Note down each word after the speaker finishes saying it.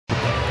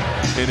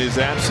in his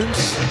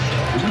absence,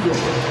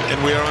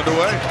 and we are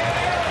underway.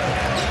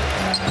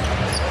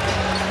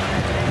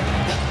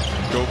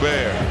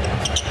 Gobert,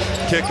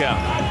 kick out.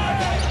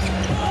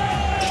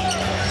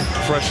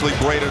 Freshly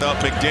braided up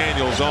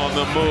McDaniels on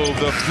the move.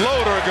 The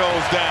floater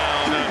goes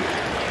down.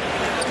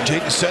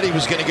 Jayden said he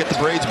was going to get the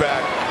braids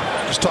back.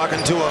 I was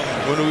talking to him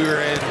when we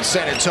were in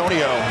San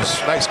Antonio. It was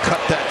a nice cut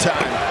that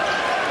time.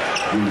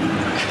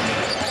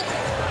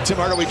 Tim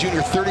Hardaway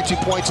Jr. 32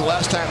 points the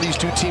last time these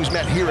two teams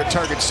met here at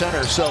Target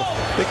Center, so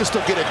they can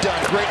still get it done.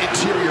 Great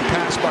interior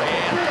pass by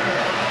Ant.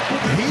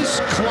 He's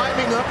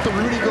climbing up the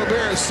Rudy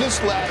Gobert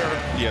assist ladder.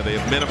 Yeah, they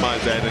have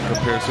minimized that in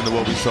comparison to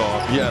what we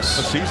saw a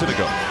season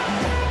ago.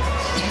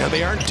 And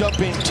they aren't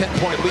dumping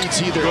 10-point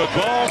leads either. Good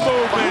ball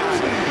movement.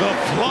 The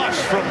flush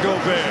from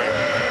Gobert.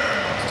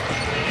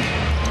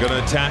 Going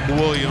to attack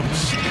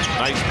Williams.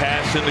 Nice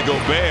pass into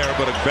Gobert,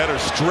 but a better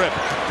strip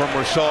from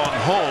Rashawn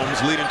Holmes,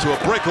 leading to a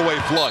breakaway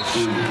flush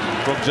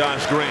from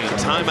Josh Green.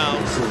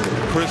 Timeout,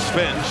 Chris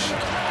Finch.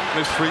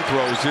 Missed free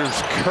throws. Here's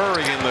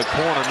Curry in the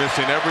corner,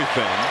 missing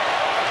everything.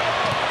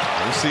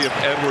 Let's see if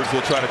Edwards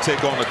will try to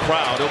take on the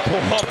crowd. He'll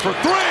pull up for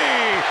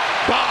three.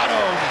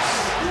 Bottoms.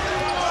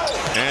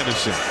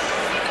 Anderson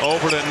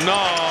over to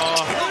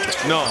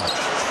No.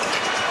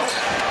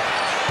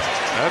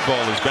 That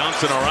ball is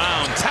bouncing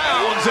around.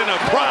 Towns in a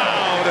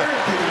crowd.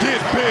 Get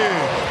big.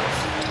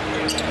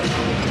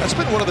 That's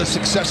been one of the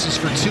successes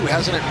for two,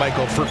 hasn't it,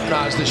 Michael, for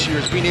Nas this year,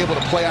 is being able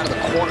to play out of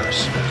the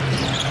corners.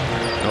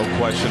 No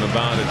question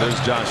about it. There's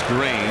Josh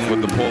Green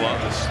with the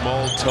pull-up. A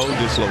small toe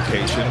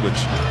dislocation,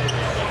 which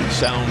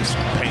sounds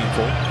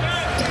painful.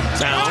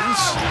 Towns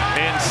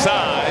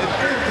inside.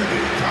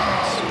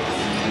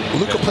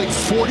 Luka played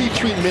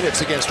 43 minutes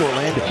against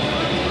Orlando.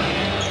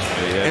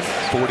 He had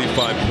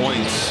 45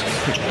 points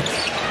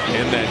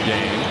in that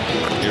game.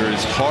 Here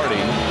is Hardy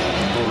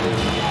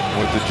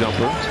with the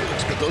jumper.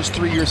 But those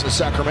 3 years in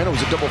Sacramento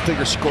was a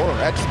double-figure scorer,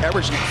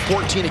 averaging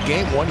 14 a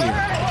game 1 year.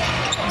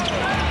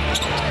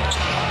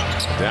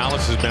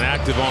 Dallas has been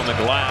active on the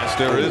glass.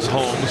 There is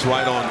Holmes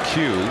right on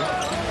cue.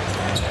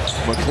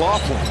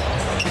 McLaughlin,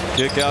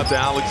 kick out to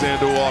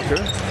Alexander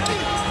Walker.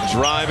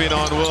 Driving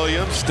on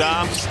Williams,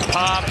 stops,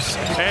 pops,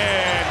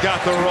 and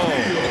got the roll.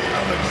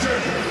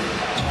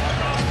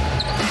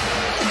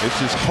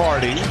 This is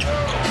Hardy.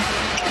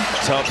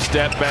 Tough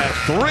step back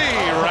three,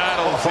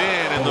 rattles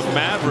in, and the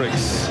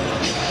Mavericks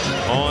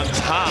on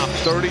top,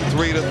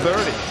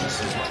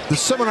 33-30. The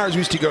seminars we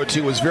used to go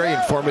to was very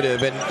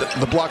informative, and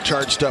the block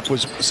charge stuff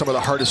was some of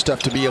the hardest stuff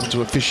to be able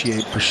to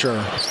officiate, for sure.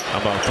 How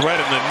about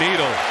threading the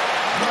needle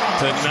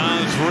to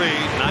Nas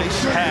Reed?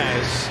 Nice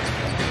pass.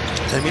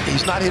 I mean,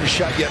 he's not hit a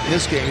shot yet in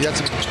this game. He had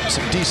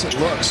some decent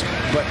looks,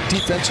 but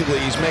defensively,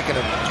 he's making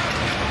a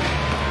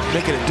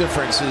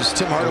difference as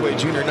Tim Hardaway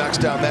Jr. knocks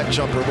down that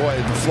jumper. Boy,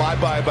 the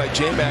flyby by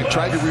J-Mac,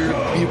 tried to rear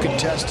view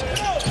contest.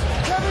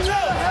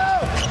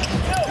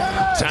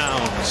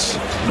 Towns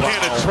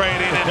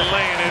penetrating and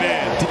laying it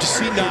in. Did you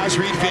see Nas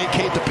Reed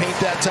vacate the paint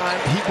that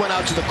time? He went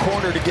out to the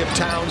corner to give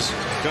Towns.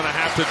 Gonna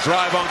have to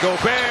drive on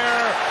Gobert,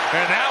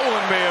 and that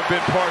one may have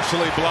been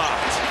partially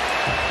blocked.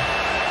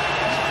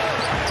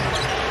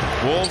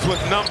 Wolves with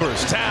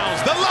numbers.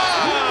 Towns, the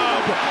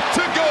lob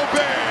to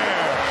Gobert.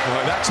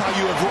 Well, that's how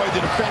you avoid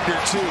the defender,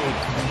 too.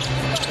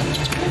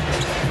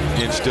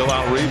 And still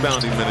out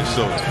rebounding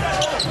Minnesota.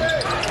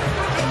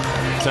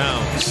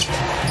 Towns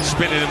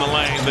spinning in the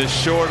lane. The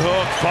short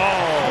hook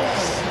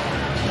falls.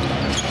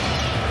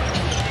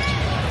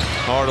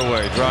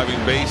 Hardaway driving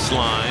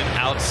baseline.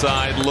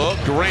 Outside look.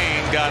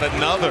 Green got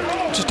another.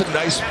 Just a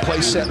nice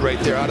play set right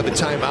there out of the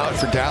timeout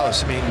for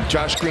Dallas. I mean,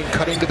 Josh Green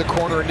cutting to the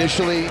corner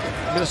initially.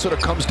 Minnesota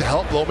comes to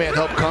help. Low man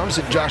help comes,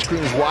 and Josh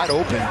Green is wide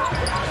open.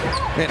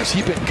 Man, has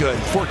he been good.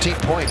 14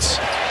 points.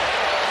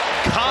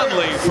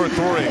 Conley for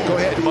three. Go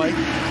ahead, Mike.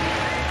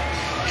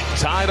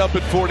 Tied up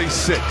at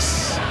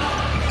 46.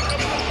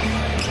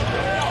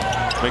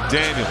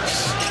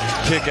 McDaniels.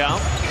 Kick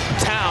out.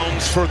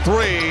 Towns for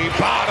three.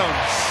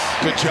 Bottoms.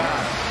 Good job.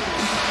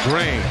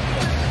 Green.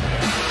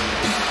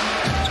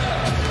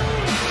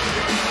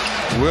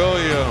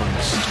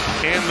 Williams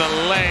in the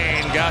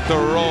lane. Got the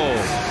roll.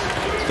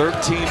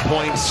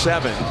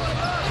 13.7.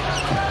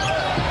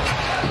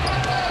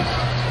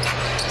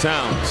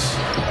 Towns.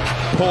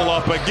 Pull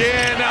up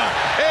again.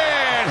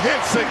 And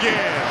hits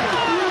again.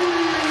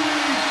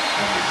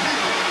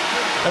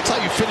 That's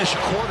how you finish a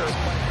quarter.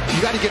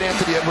 You got to get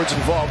Anthony Edwards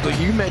involved.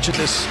 You mentioned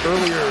this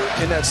earlier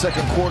in that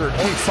second quarter.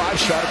 Only 5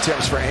 shot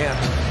attempts for Ant.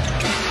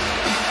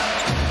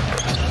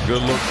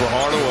 Good look for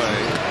Hardaway.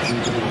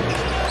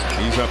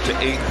 He's up to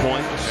 8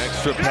 points.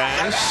 Extra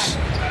pass.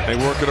 They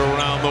work it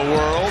around the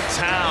world.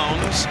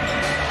 Towns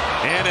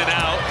in and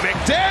out.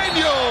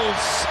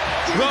 McDaniels.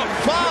 The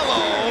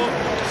follow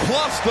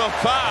plus the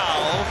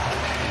foul.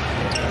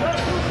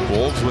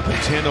 Wolves with a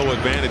 10-0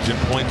 advantage in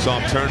points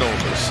off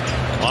turnovers.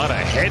 A lot of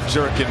head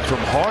jerking from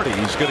Hardy.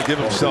 He's going to give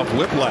himself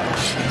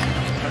whiplash.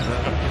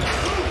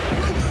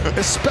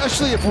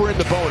 Especially if we're in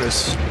the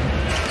bonus.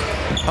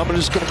 I'm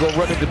just going to go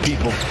run into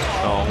people.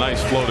 Oh,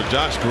 nice floater.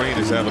 Josh Green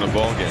is having a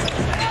ball game.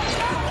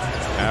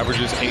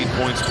 Averages 8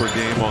 points per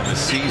game on the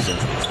season.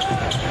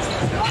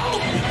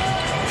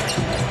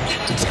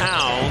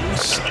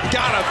 Towns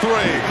got a three.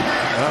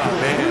 Oh,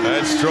 man.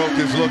 That stroke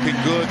is looking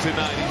good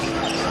tonight.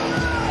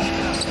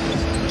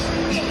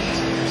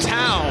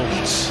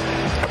 Towns.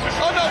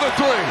 Another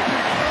three.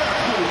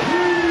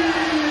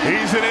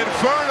 He's an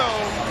inferno.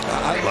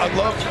 I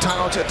love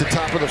Towns at the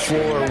top of the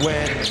floor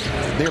when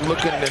they're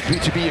looking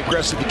to be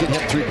aggressive to get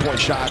him three-point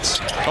shots.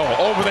 Oh,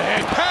 over the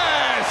head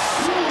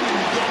pass.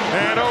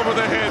 And over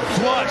the head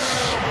flush.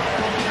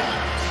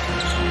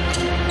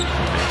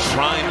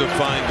 Trying to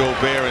find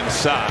Gobert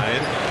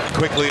inside.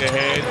 Quickly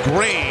ahead.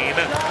 Green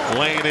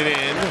laying it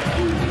in.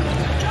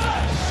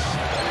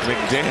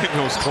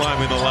 McDaniels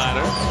climbing the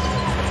ladder.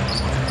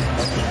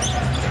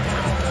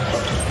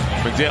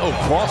 McDaniel,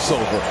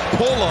 crossover.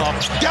 Pull up.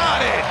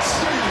 Got it.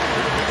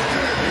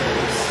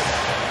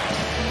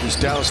 This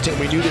Dallas team,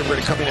 we knew they were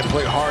going to come in and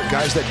play hard.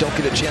 Guys that don't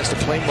get a chance to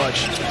play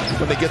much,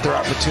 when they get their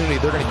opportunity,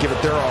 they're going to give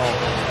it their all.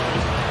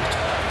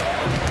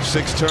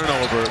 6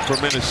 turnover for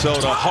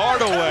Minnesota.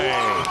 Hardaway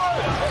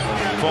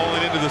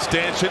falling into the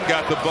stanchion,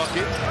 got the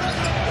bucket.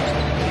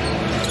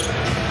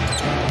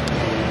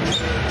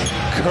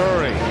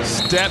 Curry,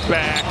 step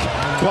back,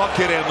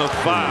 bucket and the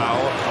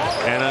foul.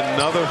 And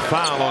another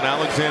foul on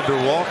Alexander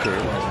Walker.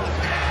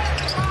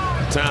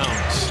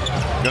 Towns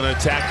gonna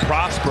attack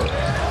Prosper.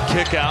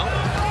 Kick out.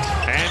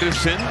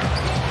 Anderson,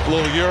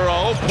 little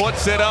Euro,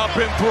 puts it up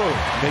and through.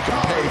 Make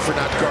him pay for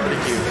not guarding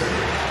you.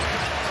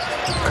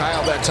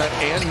 Kyle that time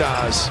and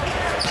Nas.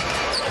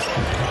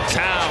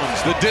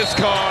 Towns, the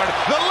discard,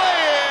 the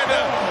lay-in,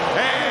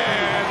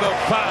 and the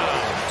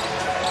foul.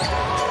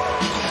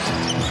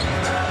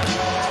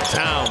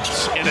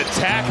 Towns in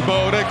attack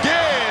mode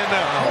again.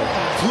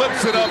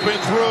 Flips it up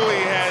and through.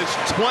 He has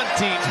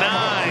 29.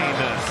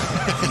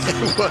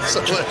 It was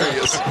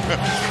hilarious.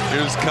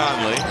 Here's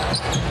Conley.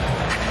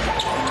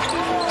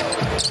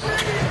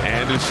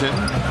 Anderson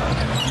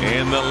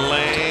in the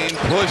lane.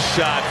 Push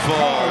shot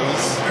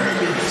falls.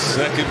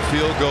 Second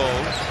field goal.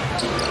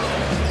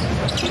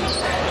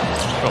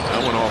 Oh,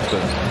 that went off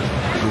the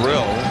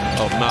grill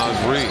of Naz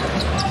Reid.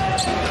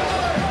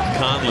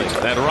 Conley,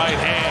 that right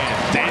hand,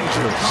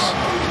 dangerous.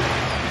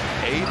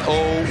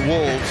 8-0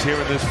 Wolves here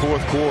in this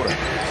fourth quarter.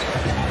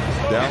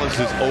 Dallas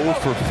is 0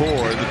 for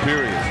 4 in the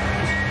period.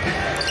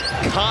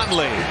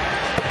 Conley,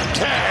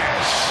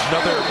 cash.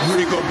 Another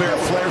Rudy Gobert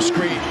flare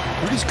screen.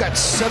 Rudy's got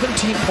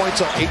 17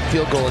 points on 8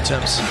 field goal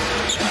attempts.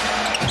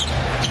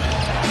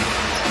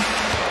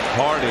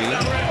 Hardy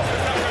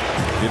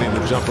getting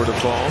the jumper to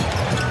fall.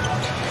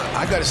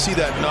 I got to see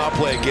that Nah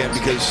play again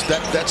because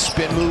that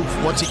spin move,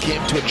 once he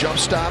came to a jump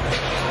stop.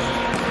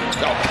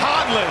 Oh,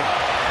 Conley.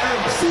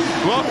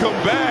 Welcome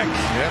back.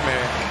 Yeah,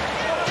 man.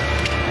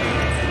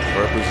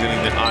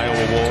 Representing the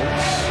Iowa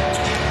Wolves.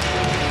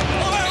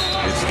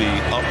 It's the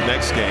up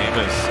next game.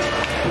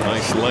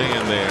 Nice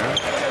lay-in there.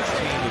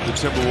 The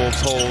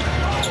Timberwolves hold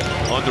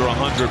under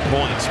 100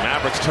 points.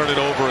 Mavericks turn it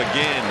over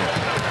again.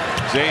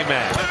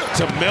 J-Mac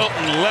to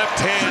Milton,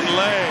 left-hand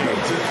lay.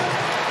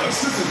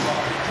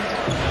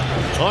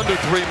 Under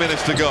 3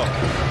 minutes to go.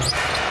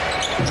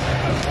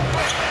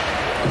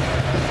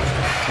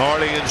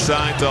 Hardy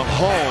inside to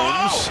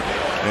Holmes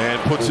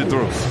and puts it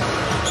through.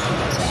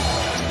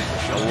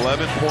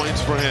 11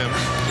 points for him.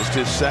 Just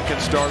his second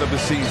start of the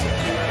season.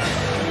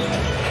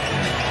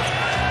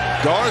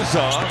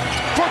 Garza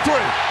for 3.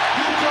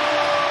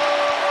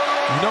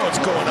 You know it's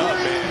going up,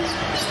 man.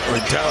 Or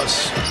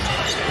Dallas.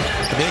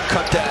 They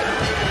cut that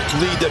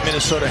lead that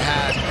Minnesota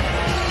had.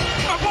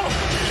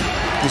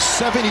 It was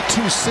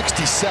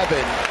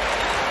 72-67.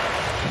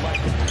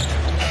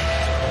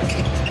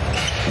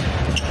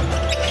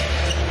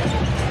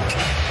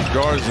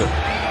 Garza,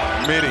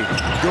 midi,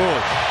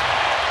 good.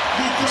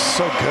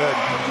 So good.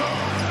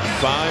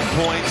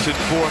 5 points in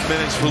 4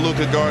 minutes for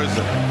Luka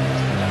Garza.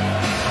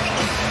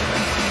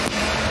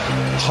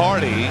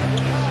 Hardy,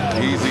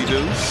 easy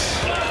deuce.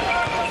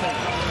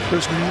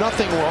 There's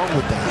nothing wrong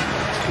with that.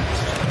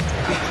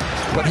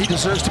 But he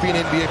deserves to be an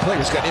NBA player.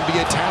 He's got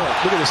NBA talent.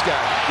 Look at this guy.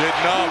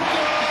 Getting up.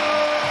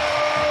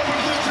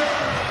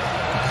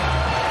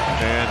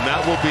 And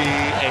that will be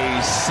a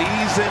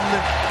season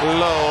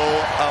low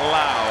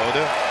allowed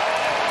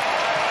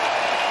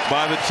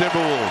by the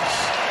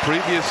Timberwolves.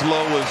 Previous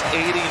low was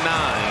 89.